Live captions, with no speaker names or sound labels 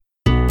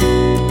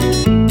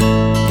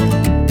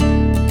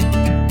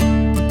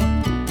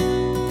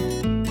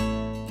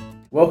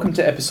Welcome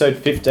to episode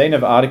 15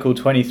 of Article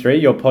 23,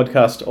 your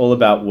podcast all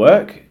about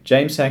work.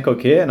 James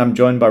Hancock here, and I'm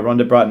joined by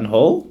Rhonda Brighton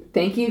Hall.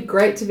 Thank you.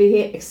 Great to be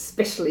here,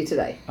 especially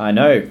today. I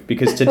know,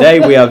 because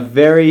today we are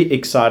very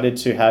excited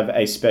to have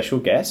a special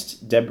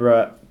guest,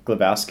 Deborah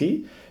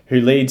Glowowski, who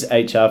leads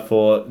HR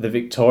for the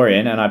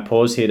Victorian, and I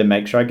pause here to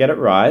make sure I get it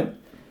right,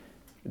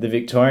 the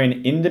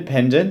Victorian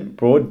Independent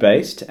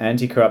Broad-Based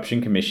Anti-Corruption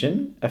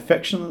Commission,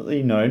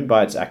 affectionately known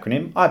by its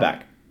acronym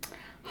IBAC.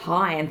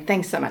 Hi, and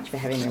thanks so much for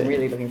having me. I'm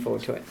really looking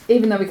forward to it.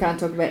 Even though we can't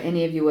talk about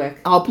any of your work.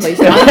 Oh, please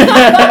don't.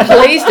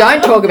 Please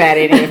don't talk about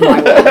any of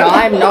my work.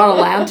 I'm not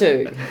allowed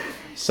to.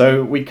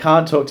 So we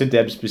can't talk to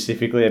Deb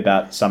specifically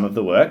about some of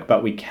the work,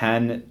 but we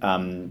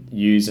can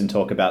use and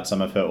talk about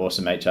some of her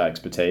awesome HR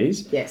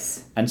expertise.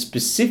 Yes. And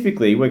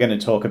specifically, we're going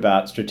to talk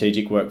about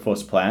strategic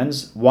workforce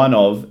plans, one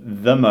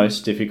of the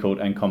most difficult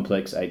and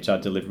complex HR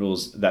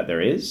deliverables that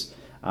there is.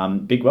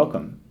 Big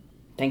welcome.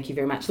 Thank you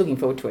very much. Looking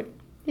forward to it.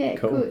 Yeah,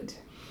 Cool. Good.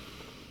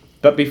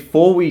 But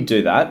before we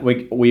do that,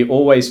 we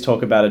always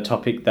talk about a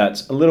topic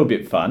that's a little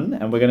bit fun,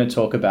 and we're going to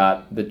talk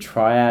about the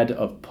triad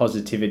of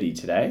positivity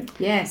today.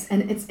 Yes,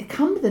 and it's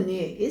come to the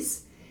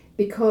news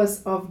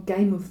because of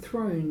Game of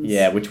Thrones.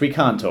 Yeah, which we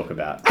can't talk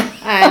about.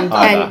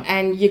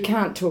 And you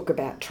can't talk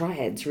about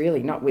triads,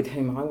 really, not with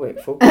whom I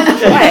work for.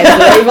 Triads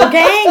are evil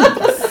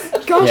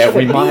gangs. Gosh,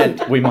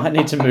 Yeah, we might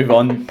need to move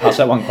on past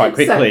that one quite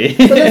quickly.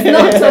 So let's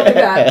not talk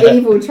about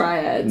evil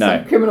triads No.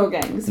 and criminal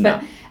gangs. No.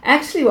 But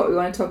actually what we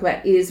want to talk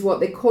about is what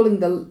they're calling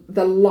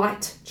the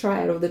light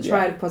triad, or the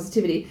triad of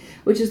positivity,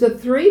 which is the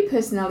three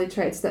personality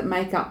traits that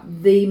make up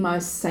the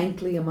most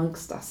saintly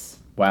amongst us.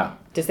 Wow.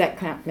 Does that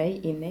count me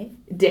in there?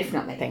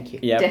 Definitely. Thank you.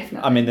 Yeah,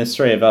 Definitely. I mean, there's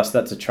three of us.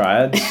 That's a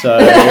triad. So,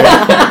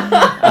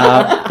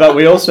 but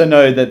we also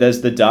know that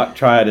there's the dark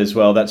triad as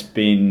well. That's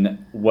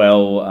been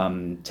well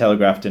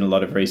telegraphed in a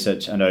lot of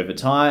research, and over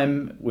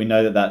time, we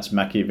know that that's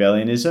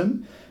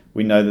Machiavellianism.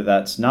 We know that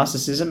that's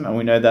narcissism, and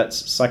we know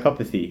that's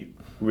psychopathy.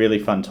 Really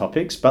fun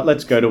topics. But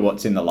let's go to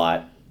what's in the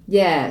light.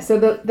 Yeah, so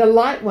the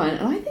light one,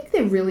 and I think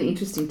they're really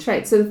interesting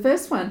traits. So the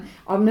first one,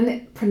 I'm going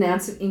to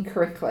pronounce it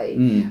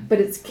incorrectly, but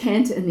it's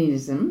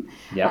Kantianism.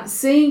 Yep.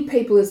 Seeing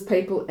people as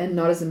people and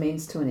not as a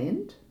means to an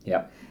end.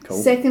 Yep. Cool.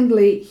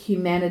 Secondly,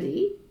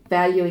 humanity,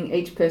 valuing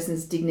each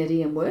person's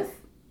dignity and worth.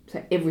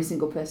 So every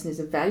single person is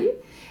of value.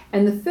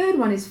 And the third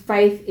one is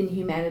faith in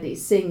humanity,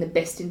 seeing the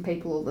best in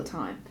people all the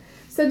time.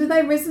 So do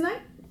they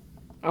resonate?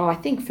 Oh, I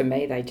think for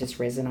me, they just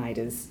resonate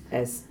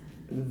as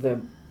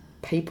the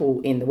people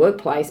in the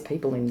workplace,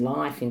 people in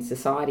life, in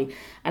society,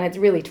 and it's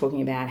really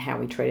talking about how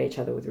we treat each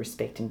other with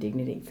respect and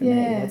dignity. For me,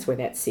 that's where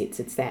that sits.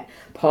 It's that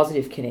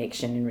positive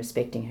connection and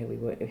respecting who we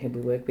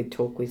work with,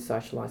 talk with,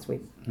 socialise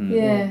with.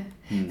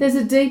 There's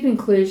a deep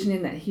inclusion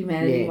in that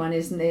humanity one,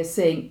 isn't there?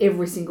 Seeing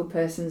every single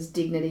person's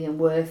dignity and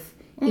worth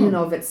in and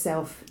of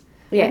itself.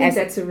 Yeah, I think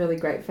that's a really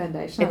great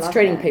foundation. It's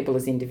treating people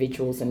as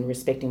individuals and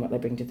respecting what they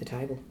bring to the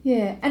table.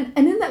 Yeah, and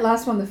in that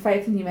last one, the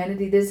faith in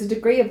humanity, there's a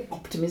degree of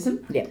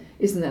optimism,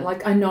 isn't there?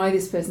 Like, I know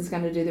this person's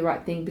going to do the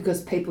right thing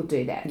because people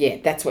do that. Yeah,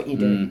 that's what you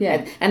do.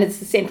 Yeah. And it's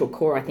the central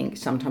core, I think,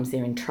 sometimes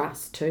they're in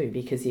trust too,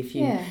 because if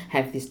you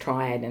have this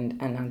triad and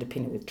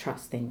underpin it with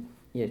trust, then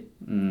you're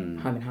home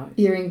and home.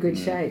 You're in good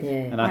shape. Yeah.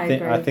 And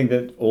I think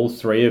that all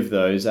three of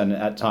those, and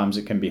at times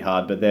it can be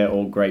hard, but they're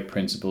all great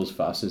principles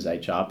for us as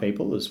HR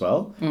people as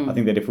well. I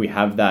think that if we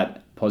have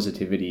that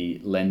positivity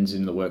lens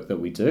in the work that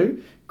we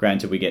do,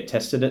 granted we get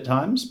tested at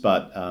times,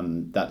 but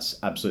that's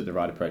absolutely the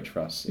right approach for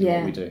us in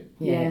what we do.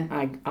 Yeah,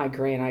 I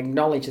agree, and I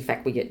acknowledge the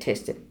fact we get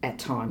tested at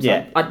times.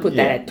 Yeah. I'd put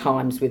that at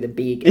times with a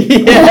big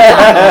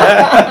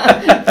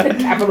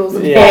Capitals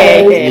and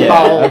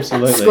bold,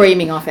 absolutely.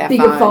 screaming off our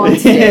bigger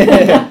phones.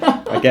 fonts.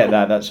 I get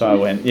that. That's why I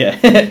went.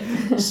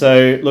 Yeah.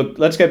 So, look,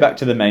 let's go back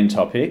to the main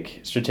topic,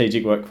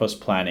 strategic workforce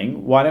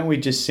planning. Why don't we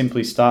just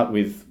simply start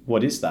with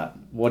what is that?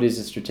 What is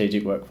a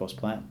strategic workforce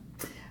plan?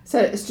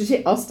 So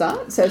I'll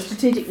start. So a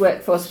strategic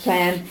workforce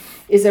plan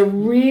is a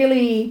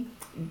really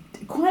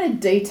quite a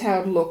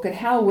detailed look at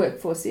how a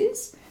workforce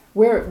is,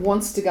 where it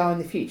wants to go in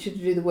the future to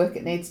do the work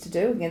it needs to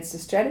do against a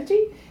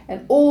strategy,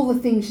 and all the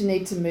things you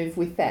need to move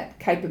with that: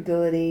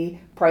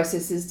 capability,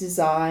 processes,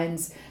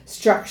 designs,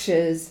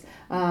 structures,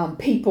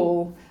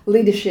 people,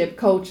 leadership,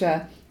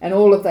 culture, and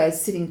all of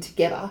those sitting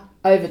together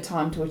over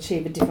time to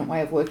achieve a different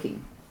way of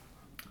working.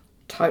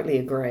 Totally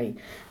agree.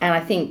 And I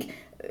think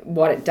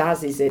what it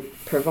does is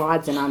it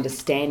provides an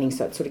understanding,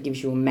 so it sort of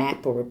gives you a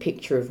map or a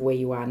picture of where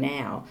you are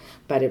now,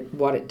 but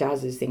what it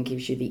does is then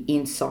gives you the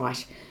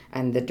insight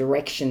and the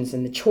directions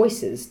and the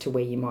choices to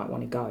where you might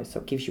want to go.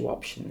 So it gives you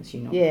options.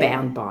 You're not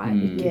bound by it.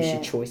 It gives you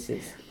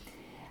choices.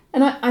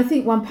 And I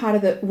think one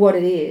part of what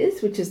it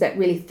is, which is that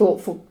really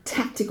thoughtful,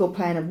 tactical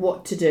plan of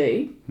what to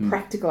do,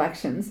 practical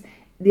actions,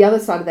 the other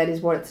side of that is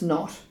what it's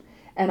not.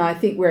 And I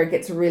think where it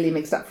gets really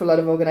mixed up for a lot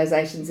of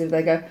organisations is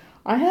they go,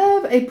 I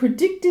have a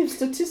predictive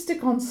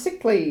statistic on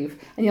sick leave.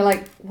 And you're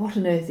like, what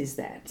on earth is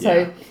that?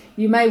 So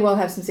you may well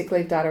have some sick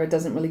leave data. It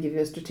doesn't really give you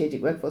a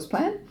strategic workforce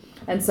plan.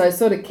 And so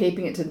sort of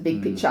keeping it to the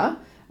big picture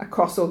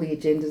across all the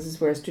agendas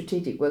is where a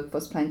strategic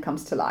workforce plan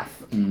comes to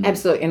life.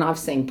 Absolutely, and I've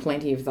seen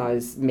plenty of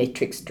those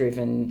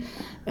metrics-driven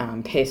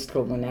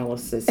pastoral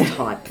analysis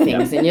type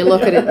things, and you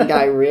look at it and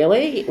go,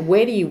 really?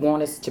 Where do you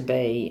want us to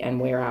be and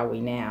where are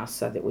we now,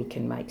 so that we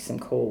can make some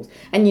calls?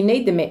 And you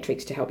need the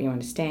metrics to help you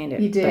understand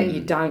it, You do. but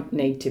you don't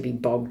need to be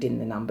bogged in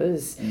the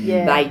numbers.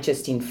 Yeah. They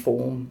just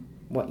inform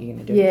what you're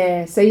going to do.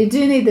 Yeah, so you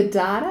do need the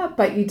data,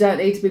 but you don't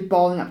need to be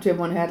bowling up to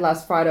everyone who had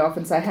last Friday off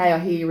and say, hey, I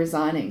hear you're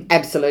resigning.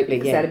 Absolutely,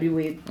 Because yeah. that'd be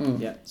weird.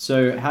 Yeah.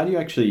 So how do you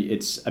actually,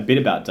 it's a bit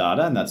about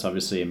data, and that's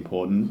obviously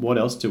important. What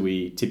else do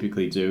we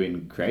typically do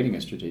in creating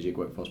a strategic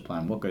workforce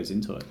plan? What goes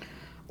into it?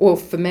 Well,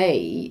 for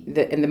me,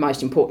 the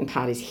most important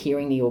part is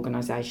hearing the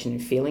organisation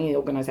and feeling the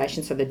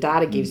organisation. So the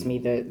data gives me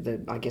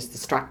the I guess the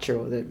structure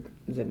or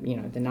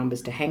the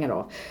numbers to hang it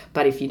off.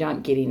 But if you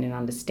don't get in and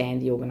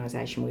understand the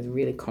organisation with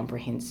really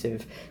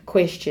comprehensive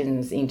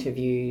questions,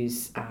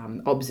 interviews,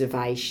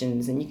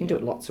 observations, and you can do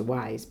it lots of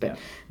ways, but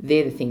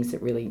they're the things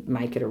that really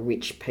make it a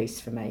rich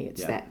piece for me.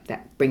 It's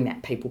that bring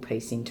that people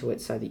piece into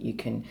it so that you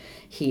can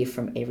hear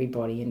from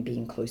everybody and be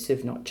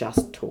inclusive, not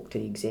just talk to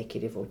the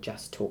executive or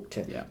just talk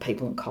to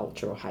people and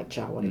culture or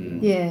HR, whatever.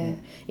 Yeah.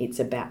 It's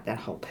about that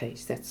whole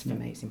piece. That's, for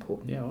me, is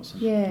important. Yeah,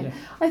 awesome. Yeah.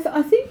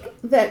 I think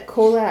that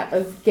call out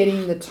of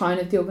getting the tone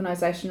of the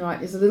organisation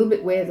right is a little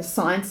bit where the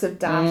science of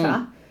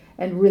data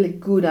and really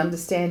good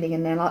understanding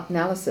and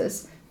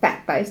analysis,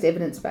 fact-based,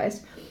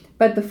 evidence-based,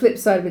 but the flip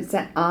side of it's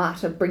that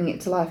art of bringing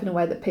it to life in a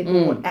way that people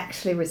will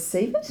actually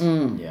receive it.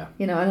 Yeah.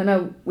 You know, and I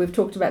know we've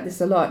talked about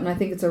this a lot, and I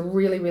think it's a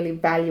really, really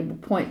valuable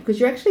point because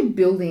you're actually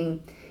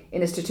building,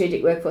 in a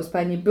strategic workforce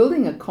plan, you're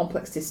building a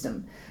complex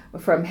system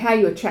from how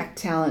you attract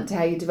talent to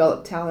how you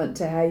develop talent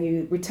to how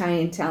you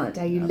retain talent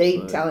to how you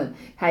lead talent,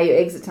 how you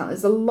exit talent.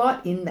 There's a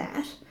lot in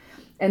that.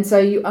 And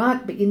so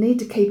but you need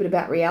to keep it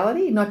about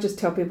reality, not just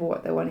tell people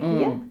what they want to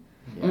hear.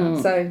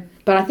 So,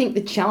 but I think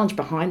the challenge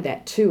behind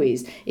that too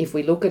is if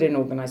we look at an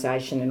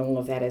organisation and all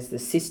of that as the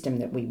system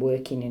that we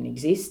work in and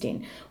exist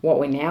in, what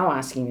we're now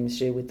asking them to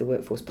do with the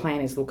workforce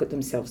plan is look at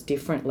themselves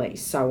differently.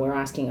 So we're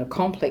asking a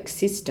complex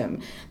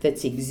system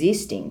that's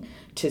existing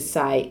to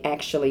say,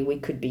 actually, we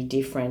could be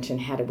different, and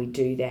how do we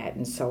do that?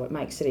 And so it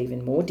makes it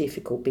even more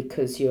difficult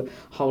because you're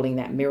holding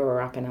that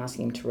mirror up and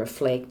asking them to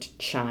reflect,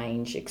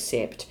 change,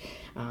 accept.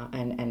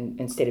 And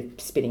instead of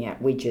spitting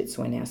out widgets,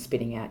 we're now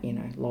spitting out,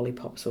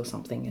 lollipops or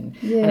something. And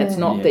it's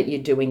not that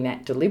you're doing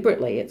that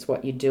deliberately. It's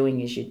what you're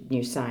doing is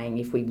you're saying,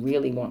 if we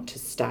really want to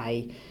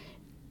stay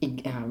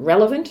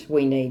relevant,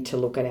 we need to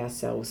look at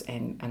ourselves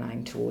and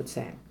aim towards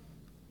that.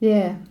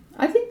 Yeah,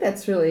 I think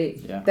that's really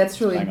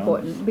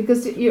important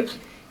because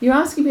you're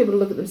asking people to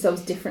look at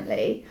themselves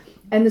differently,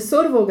 and the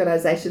sort of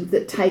organisations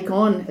that take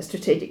on a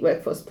strategic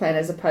workforce plan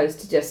as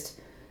opposed to just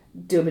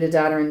do a bit of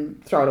data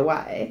and throw it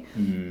away,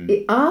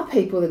 it are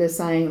people that are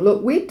saying,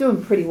 look, we're doing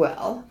pretty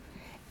well,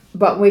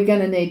 but we're going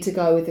to need to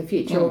go with the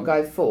future or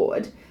go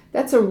forward.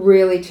 That's a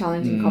really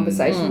challenging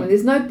conversation when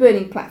there's no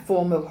burning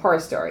platform of horror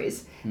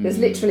stories. There's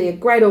literally a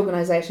great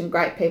organisation,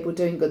 great people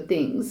doing good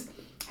things.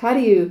 How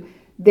do you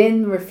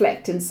then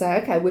reflect and say,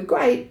 okay, we're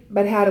great,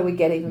 but how do we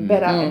get even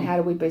better and how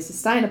do we be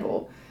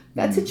sustainable?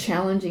 That's a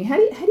challenging. How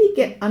do you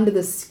get under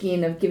the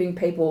skin of giving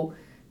people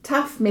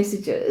tough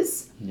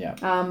messages,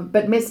 but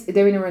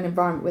they're in an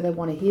environment where they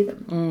want to hear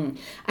them.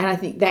 And I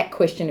think that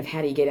question of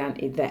how do you get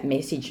that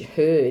message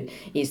heard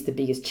is the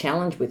biggest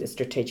challenge with a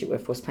strategic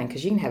workforce plan,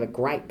 because you can have a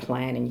great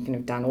plan and you can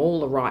have done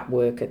all the right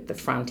work at the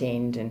front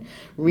end and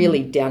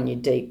really done your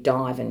deep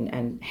dive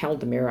and held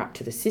the mirror up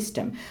to the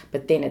system.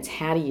 But then it's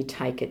how do you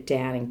take it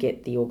down and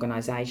get the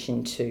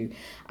organisation to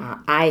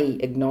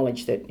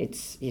acknowledge that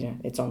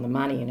it's on the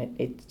money and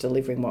it's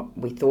delivering what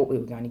we thought we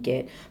were going to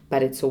get,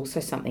 but it's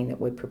also something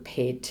that we're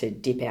prepared to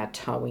dip our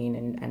toe in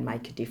and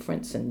make a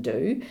difference and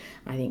do.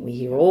 I think we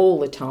hear all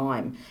the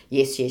time,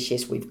 yes,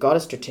 we've got a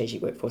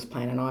strategic workforce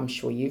plan, and I'm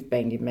sure you've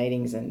been to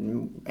meetings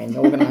and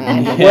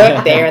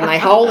worked there, and they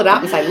hold it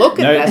up and say, look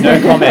at this.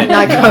 No comment.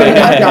 No comment.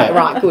 No,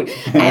 right, good.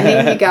 And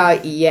then you go,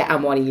 yeah,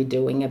 and what are you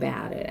doing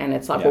about it? And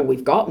it's like, well,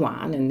 we've got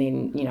one, and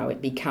then,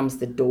 it becomes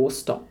the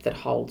doorstop that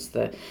holds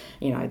the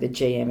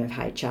GM of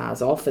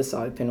HR's office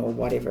open or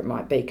whatever it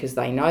might be, because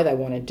they know they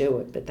want to do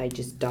it, but they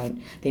just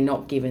don't, they're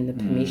not given the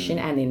permission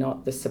and they're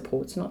not, the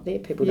support's not there.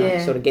 People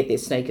don't sort of get their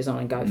sneakers on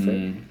and go for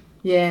it.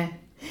 Yeah.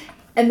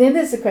 And then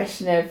there's the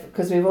question of,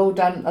 because we've all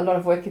done a lot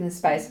of work in this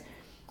space,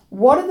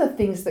 what are the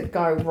things that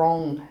go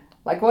wrong?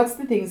 Like, what's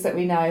the things that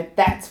we know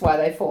that's why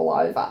they fall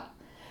over?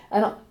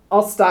 And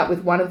I'll start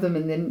with one of them,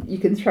 and then you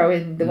can throw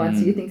in the ones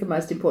that you think are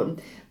most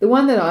important. The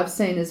one that I've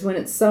seen is when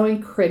it's so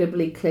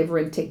incredibly clever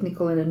and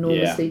technical and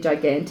enormously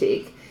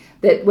gigantic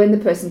that when the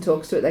person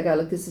talks to it, they go,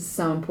 look, this is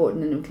so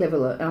important and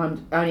clever,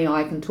 and only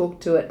I can talk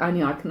to it,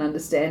 only I can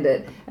understand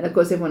it. And, of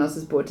course, everyone else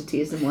is bored to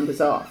tears and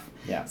wanders off.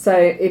 Yeah. So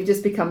it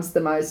just becomes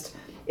the most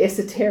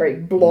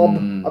esoteric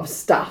blob of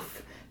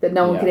stuff that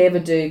no one could ever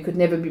do, could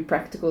never be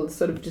practical. It's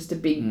sort of just a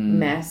big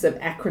mass of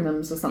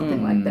acronyms or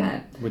something like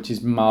that. Which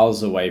is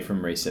miles away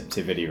from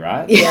receptivity,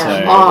 right?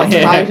 Yeah,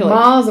 totally.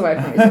 Miles away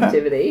from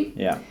receptivity.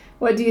 Yeah.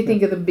 What do you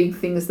think are the big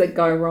things that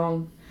go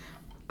wrong?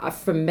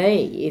 For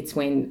me, it's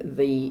when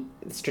the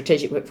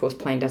strategic workforce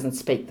plan doesn't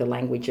speak the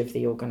language of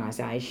the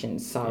organisation.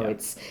 So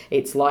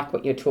it's like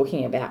what you're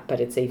talking about, but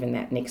it's even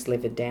that next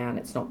level down.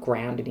 It's not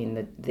grounded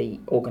in the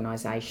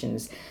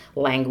organisation's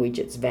language,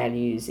 its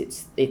values,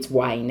 its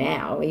way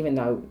now, even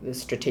though the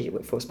strategic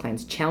workforce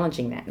plan's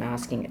challenging that and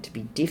asking it to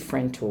be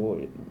different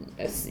or,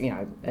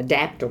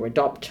 adapt or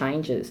adopt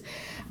changes.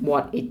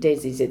 What it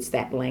does is it's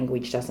that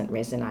language doesn't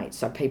resonate.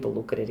 So people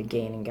look at it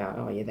again and go,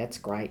 oh yeah, that's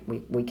great.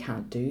 We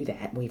can't do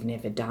that. We've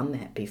never done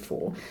that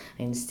before.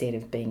 Instead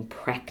of being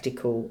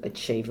practical,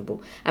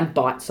 achievable and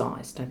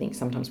bite-sized. I think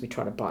sometimes we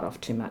try to bite off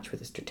too much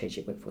with a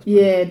strategic workforce plan.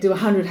 Yeah, do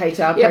 100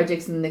 HR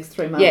projects in the next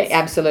 3 months. Yeah,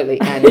 absolutely.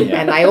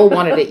 And they all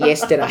wanted it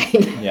yesterday.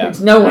 Yeah.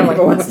 No one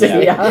ever wants to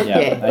hear.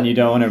 Yeah. And you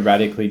don't want to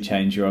radically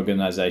change your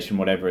organisation,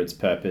 whatever its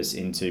purpose,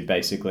 into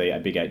basically a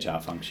big HR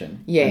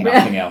function. Yeah. And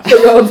nothing else.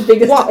 The world's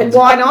biggest.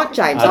 Why not,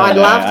 James? I'd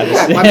know, love to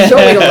do it. I'm sure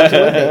we'd all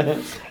do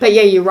it. But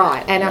yeah, you're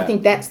right. And I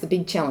think that's the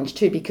big challenge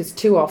too, because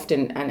too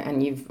often,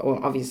 and you've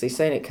obviously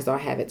seen it because I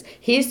have, it's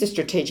here's the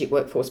strategic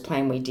workforce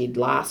plan we did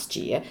last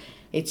year.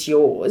 It's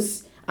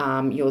yours.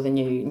 You're the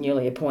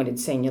newly appointed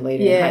senior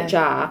leader in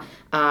HR.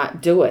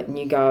 Do it. And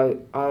you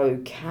go,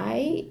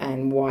 okay,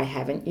 and why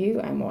haven't you?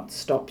 And what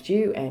stopped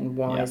you? And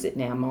why is it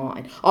now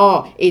mine?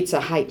 Oh, it's a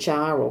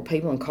HR or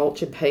people and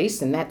culture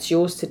piece, and that's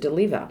yours to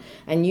deliver.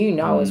 And you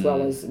know as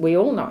well as we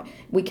all know,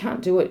 we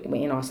can't do it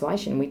in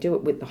isolation. We do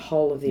it with the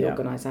whole of the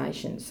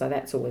organisation. So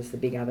that's always the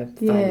big other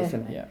failure for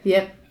me. Yeah.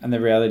 Yep. And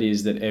the reality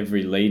is that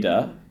every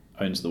leader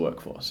owns the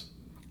workforkforce.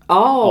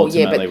 Oh,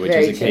 Ultimately, which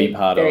is a key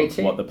part of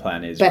true. what the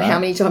plan is. But right? how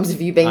many times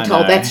have you been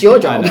told that's your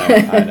job?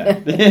 I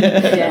know.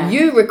 Yeah.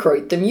 You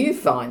recruit them, you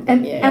find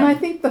them. And I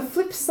think the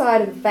flip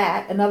side of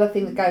that, another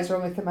thing that goes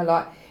wrong with them a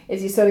lot,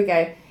 is you sort of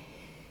go,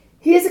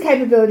 here's a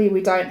capability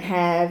we don't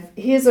have,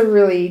 here's a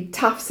really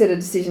tough set of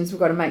decisions we've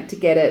got to make to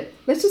get it.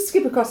 Let's just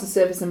skip across the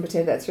surface and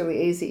pretend that's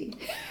really easy.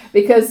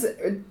 Because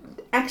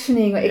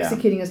actioning or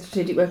executing a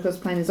strategic workforce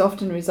plan is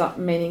often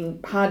meaning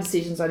hard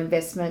decisions on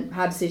investment,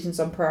 hard decisions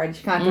on priority.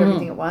 You can't do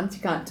everything at once.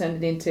 You can't turn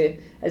it into,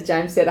 as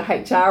James said, a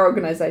HR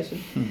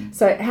organisation.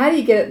 So how do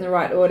you get it in the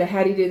right order?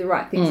 How do you do the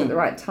right things at the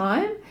right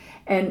time?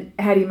 And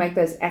how do you make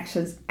those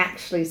actions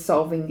actually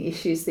solving the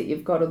issues that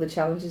you've got or the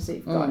challenges that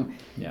you've got?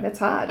 Yeah. That's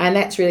hard. And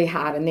that's really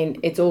hard. And then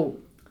it's all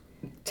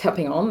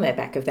tapping on the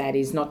back of that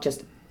is not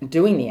just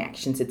doing the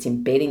actions, it's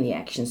embedding the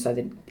actions so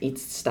that it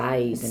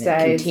stays and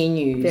it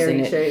continues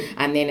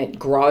and then it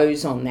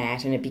grows on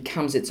that and it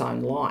becomes its own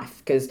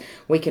life, because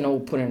we can all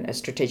put a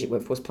strategic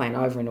workforce plan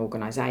over an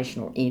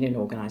organisation or in an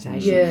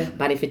organisation,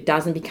 but if it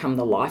doesn't become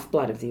the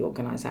lifeblood of the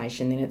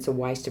organisation, then it's a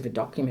waste of a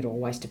document or a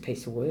waste of a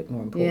piece of work,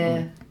 more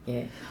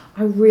importantly.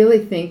 I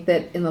really think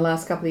that in the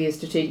last couple of years,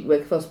 strategic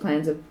workforce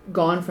plans have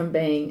gone from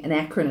being an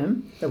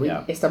acronym that we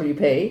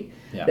SWP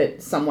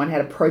that someone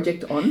had a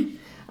project on,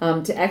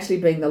 to actually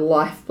being the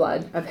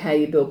lifeblood of how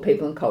you build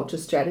people and culture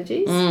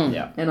strategies.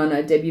 And I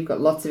know, Deb, you've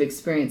got lots of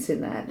experience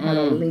in that, how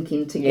to link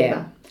in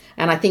together.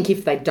 And I think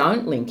if they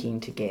don't link in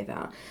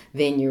together,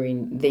 then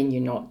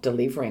you're not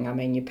delivering. I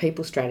mean, your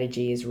people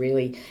strategy is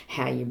really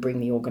how you bring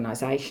the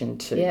organisation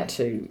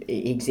to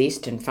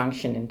exist and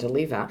function and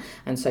deliver.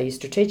 And so your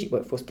strategic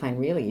workforce plan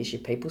really is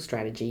your people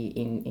strategy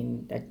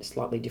in a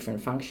slightly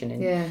different function.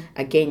 And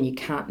again, you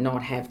can't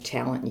not have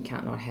talent. You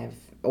can't not have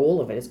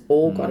all of it. It's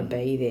all got to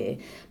be there,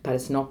 but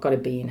it's not got to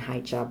be in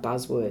HR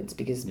buzzwords,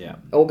 because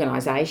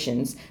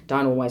organisations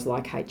don't always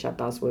like HR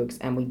buzzwords,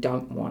 and we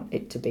don't want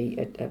it to be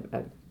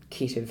a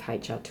kit of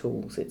HR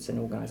tools. It's an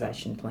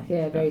organisation plan.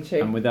 Yeah, very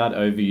true. And without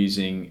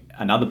overusing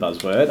another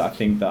buzzword, I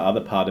think the other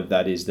part of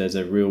that is there's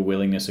a real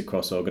willingness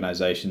across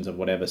organisations of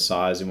whatever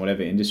size in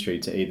whatever industry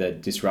to either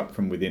disrupt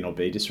from within or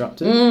be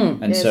disrupted.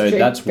 And so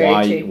that's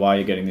why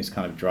you're getting this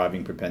kind of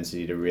driving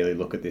propensity to really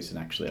look at this and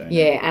actually own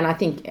it. And I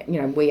think,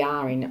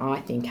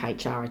 I think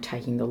HR are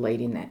taking the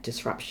lead in that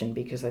disruption,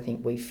 because I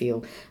think we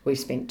feel we've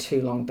spent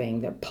too long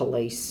being the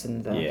police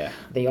and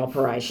the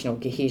operational,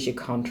 here's your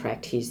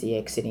contract, here's the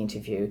exit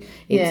interview.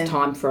 It's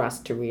time for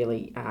us to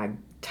really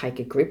take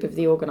a grip of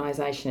the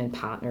organisation and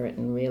partner it,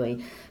 and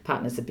really,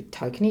 partner's a bit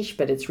tokenish,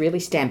 but it's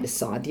really stand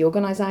beside the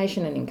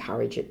organisation and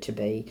encourage it to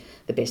be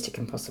the best it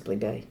can possibly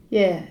be.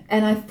 Yeah,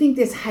 and I think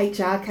this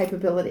HR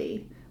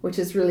capability, which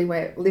is really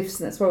where it lifts,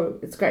 and that's why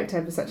it's great to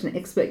have such an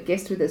expert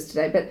guest with us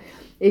today, but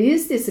it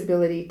is this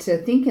ability to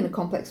think in a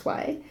complex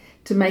way,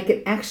 to make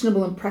it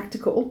actionable and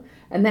practical,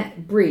 and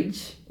that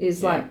bridge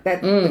is like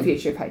that the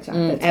future of HR.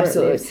 That's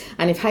absolutely.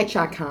 And if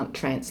HR can't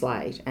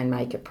translate and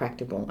make it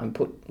practical and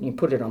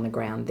put it on the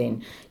ground,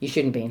 then you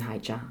shouldn't be in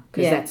HR,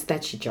 because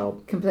that's your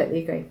job.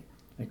 Completely agree.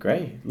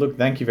 Great. Look,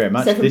 thank you very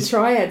much. So from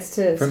triads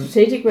to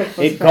strategic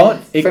workforce it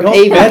got evil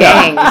better.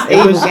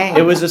 gangs.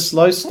 It was a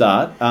slow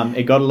start.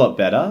 It got a lot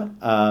better.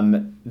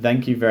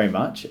 Thank you very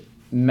much.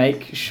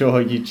 Make sure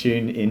you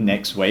tune in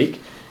next week.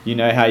 You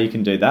know how you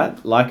can do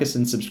that. Like us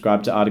and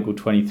subscribe to Article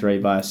 23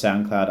 via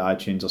SoundCloud,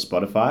 iTunes or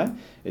Spotify.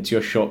 It's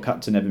your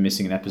shortcut to never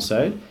missing an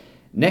episode.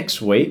 Next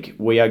week,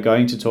 we are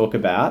going to talk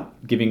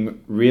about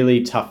giving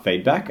really tough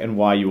feedback and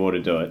why you ought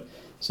to do it.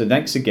 So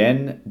thanks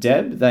again,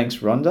 Deb. Thanks,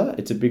 Rhonda.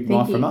 It's a big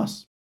mwah from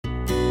us.